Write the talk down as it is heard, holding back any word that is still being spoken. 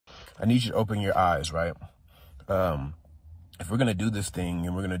I need you to open your eyes, right? If we're going to do this thing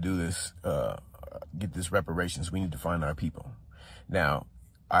and we're going to do this, get this reparations, we need to find our people. Now,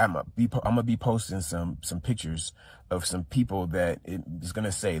 I'm gonna be posting some pictures of some people that is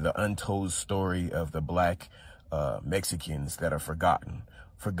gonna say the untold story of the black Mexicans that are forgotten.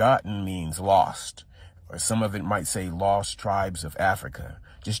 Forgotten means lost, or some of it might say lost tribes of Africa.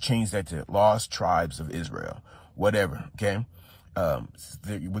 Just change that to lost tribes of Israel, whatever. Okay.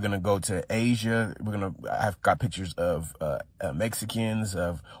 We're gonna go to Asia. I've got pictures of Mexicans,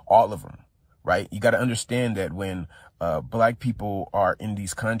 of all of them. Right? You got to understand that when black people are in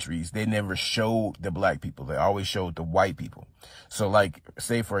these countries, they never showed the black people. They always showed the white people. So like,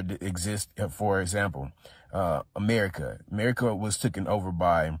 say for example, America was taken over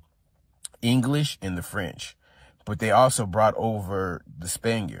by English and the French, but they also brought over the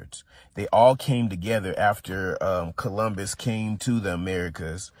Spaniards. They all came together after Columbus came to the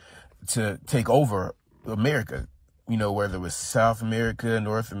Americas to take over America. You know, whether it was South America,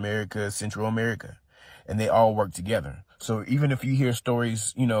 North America, Central America, and they all work together. So even if you hear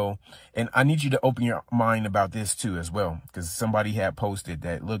stories, you know, and I need you to open your mind about this too as well, because somebody had posted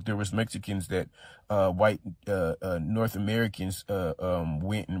that, look, there was Mexicans that white North Americans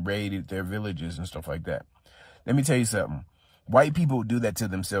went and raided their villages and stuff like that. Let me tell you something. White people do that to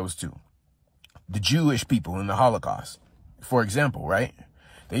themselves too. The Jewish people in the Holocaust, for example, right?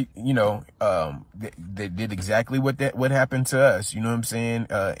 They, you know, they did exactly what happened to us, you know what I'm saying,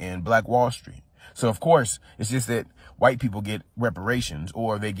 in Black Wall Street. So, of course, it's just that white people get reparations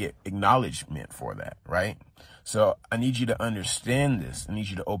or they get acknowledgement for that, right? So I need you to understand this. I need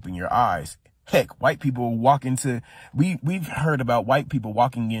you to open your eyes. Heck, white people walk into, we've heard about white people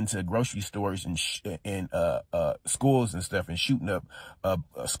walking into grocery stores and schools and stuff and shooting up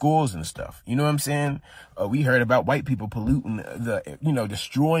schools and stuff. You know what I'm saying? We heard about white people polluting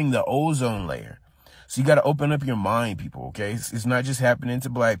destroying the ozone layer. So you got to open up your mind, people, okay? It's not just happening to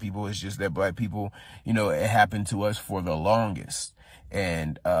black people. It's just that black people, you know, it happened to us for the longest.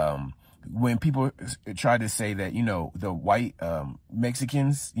 And when people try to say that, you know, the white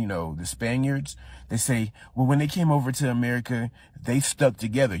Mexicans, you know, the Spaniards, they say, well, when they came over to America, they stuck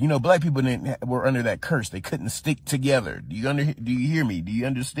together. You know, black people were under that curse. They couldn't stick together. Do you hear me? Do you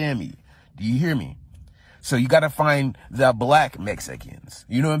understand me? Do you hear me? So you got to find the black Mexicans.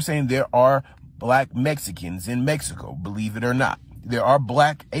 You know what I'm saying? There are black Mexicans in Mexico, believe it or not. There are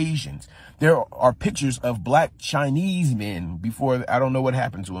black Asians. There are pictures of black Chinese men before. I don't know what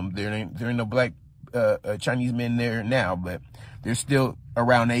happened to them. There ain't no black Chinese men there now, but they're still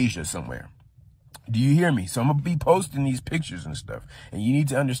around Asia somewhere. Do you hear me? So I'm going to be posting these pictures and stuff. And you need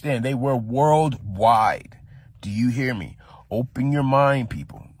to understand they were worldwide. Do you hear me? Open your mind,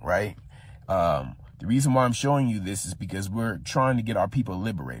 people, right? The reason why I'm showing you this is because we're trying to get our people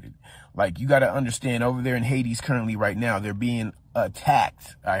liberated. Like, you got to understand, over there in Haiti currently right now, they're being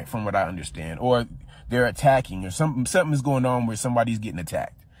attacked, right, from what I understand, or they're attacking, or something is going on where somebody's getting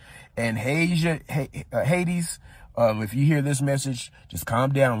attacked. And Hades, if you hear this message, just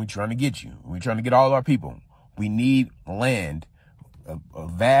calm down. We're trying to get you. We're trying to get all our people. We need land, a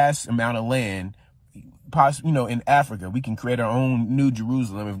vast amount of land. You know, in Africa, we can create our own new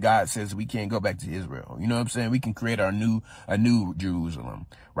Jerusalem if God says we can't go back to Israel. You know what I'm saying? We can create a new Jerusalem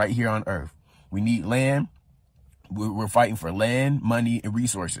right here on earth. We need land. We're fighting for land, money, and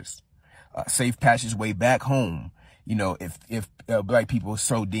resources. Safe passageway back home. You know, if black people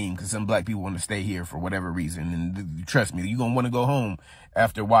so deem, because some black people want to stay here for whatever reason, and trust me, you're gonna want to go home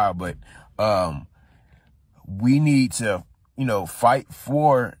after a while. But we need to, you know, fight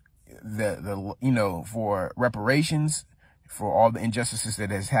for for reparations for all the injustices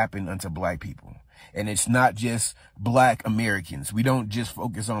that has happened unto black people. And it's not just black Americans. We don't just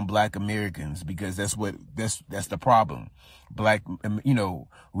focus on black Americans, because that's the problem.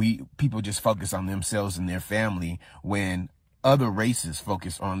 People just focus on themselves and their family when other races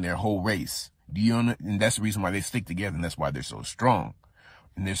focus on their whole race. And that's the reason why they stick together, and that's why they're so strong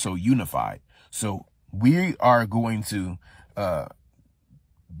and they're so unified. So we are going to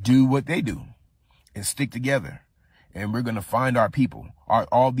do what they do and stick together, and we're going to find our people.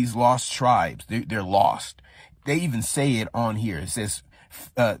 All these lost tribes, they're lost. They even say it on here. It says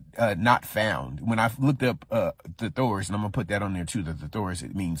not found. When I looked up the Thors, and I'm gonna put that on there too, the Thors,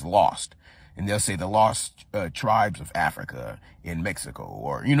 it means lost. And they'll say the lost tribes of Africa in Mexico,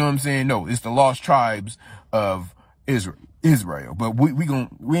 or, you know what I'm saying? No, it's the lost tribes of Israel. But we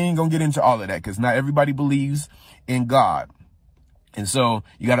ain't gonna get into all of that, because not everybody believes in God. And so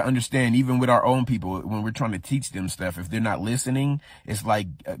you got to understand, even with our own people, when we're trying to teach them stuff, if they're not listening, it's like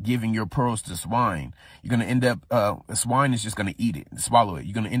giving your pearls to swine. You're going to end up, a swine is just going to eat it and swallow it.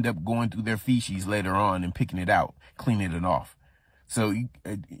 You're going to end up going through their feces later on and picking it out, cleaning it off. So,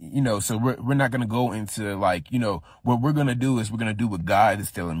 so we're not going to go into like, what we're going to do is we're going to do what God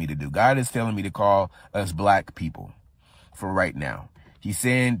is telling me to do. God is telling me to call us black people for right now. He's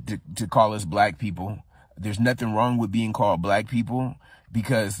saying to call us black people. There's nothing wrong with being called black people,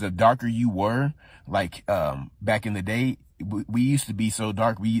 because the darker you were, like, back in the day, we used to be so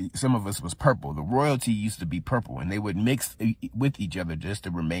dark. Some of us was purple. The royalty used to be purple, and they would mix with each other just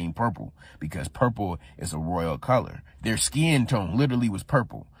to remain purple, because purple is a royal color. Their skin tone literally was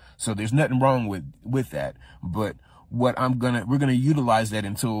purple. So there's nothing wrong with that. But we're going to utilize that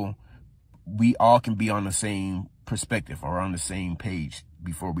until we all can be on the same perspective or on the same page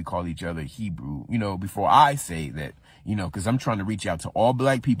before we call each other Hebrew, before I say that, because I'm trying to reach out to all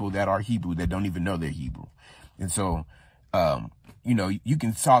black people that are Hebrew that don't even know they're Hebrew. And so, you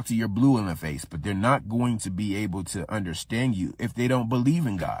can talk to your blue in the face, but they're not going to be able to understand you if they don't believe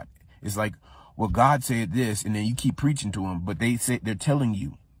in God. It's like, well, God said this, and then you keep preaching to them, but they're telling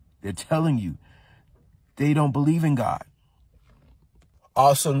you they don't believe in God.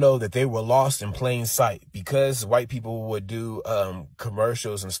 Also know that they were lost in plain sight, because white people would do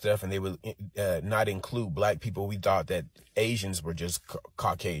commercials and stuff, and they would not include black people. We thought that Asians were just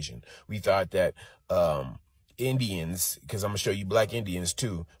Caucasian. We thought that Indians, because I'm gonna show you black Indians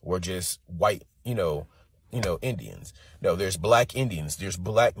too, were just white, Indians. No, there's black Indians, there's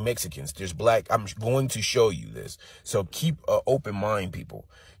black Mexicans, there's black. I'm going to show you this. So keep an open mind, people.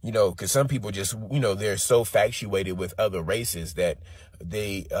 Because some people just, they're so infatuated with other races that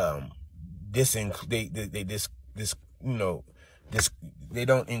they they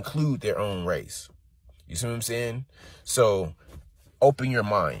don't include their own race. You see what I'm saying? So open your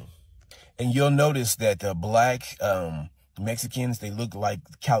mind, and you'll notice that the black Mexicans, they look like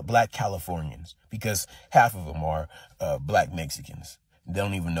black Californians, because half of them are black Mexicans. They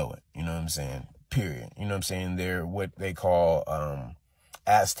don't even know it. You know what I'm saying? Period. You know what I'm saying? They're what they call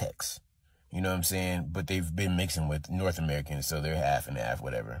Aztecs. You know what I'm saying? But they've been mixing with North Americans, so they're half and half,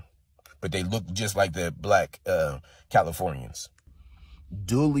 whatever. But they look just like the black Californians.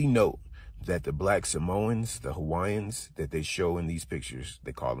 Duly note that the black Samoans, the Hawaiians that they show in these pictures,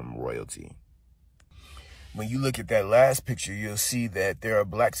 they call them royalty. When you look at that last picture, you'll see that there are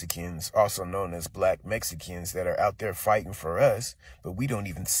Blaxicans, also known as black Mexicans, that are out there fighting for us, but we don't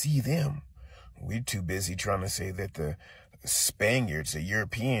even see them. We're too busy trying to say that the Spaniards, the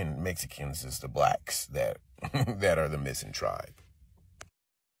European Mexicans, is the blacks that that are the missing tribe.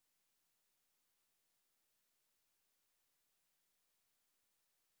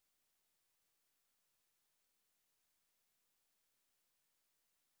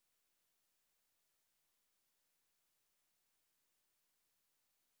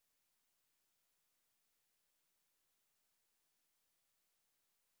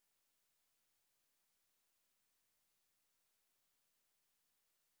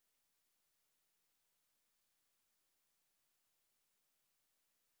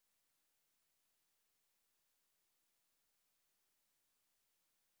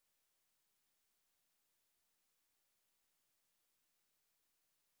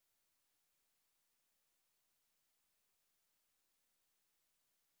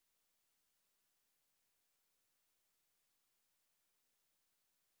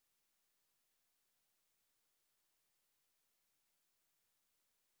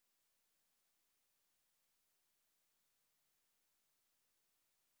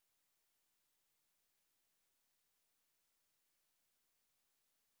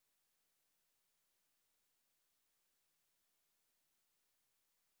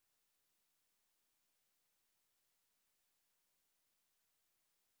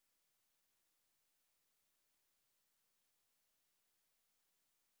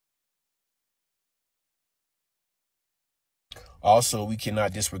 Also, we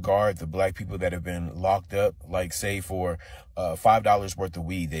cannot disregard the black people that have been locked up, like say for $5 worth of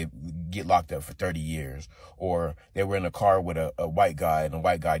weed, they get locked up for 30 years. Or they were in a car with a white guy, and the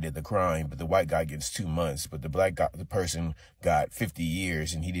white guy did the crime, but the white guy gets 2 months, but the black guy, the person got 50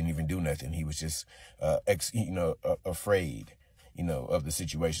 years, and he didn't even do nothing. He was just afraid, of the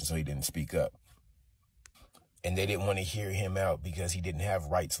situation, so he didn't speak up. And they didn't want to hear him out because he didn't have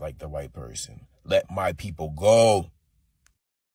rights like the white person. Let my people go.